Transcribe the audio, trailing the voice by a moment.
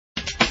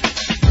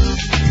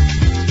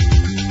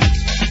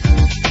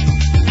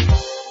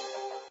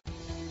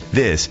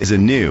This is a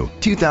new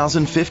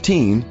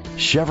 2015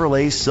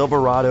 Chevrolet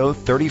Silverado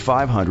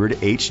 3500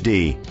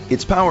 HD.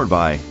 It's powered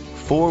by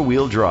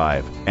four-wheel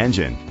drive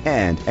engine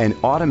and an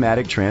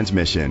automatic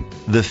transmission.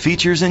 The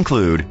features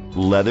include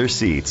leather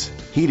seats,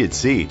 heated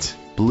seats,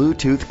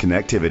 Bluetooth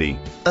connectivity,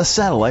 a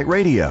satellite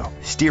radio,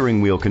 steering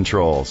wheel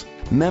controls,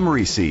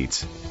 memory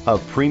seats, a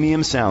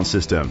premium sound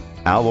system,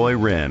 alloy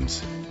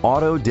rims,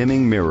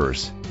 auto-dimming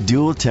mirrors,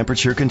 dual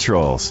temperature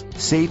controls.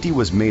 Safety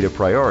was made a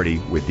priority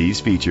with these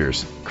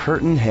features: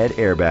 curtain head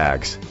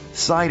airbags,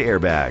 side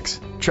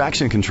airbags,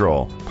 traction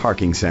control,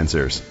 parking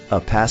sensors, a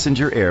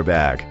passenger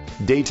airbag,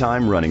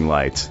 daytime running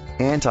lights,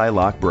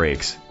 anti-lock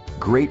brakes.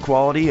 Great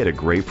quality at a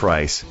great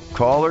price.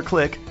 Call or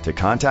click to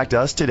contact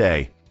us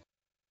today.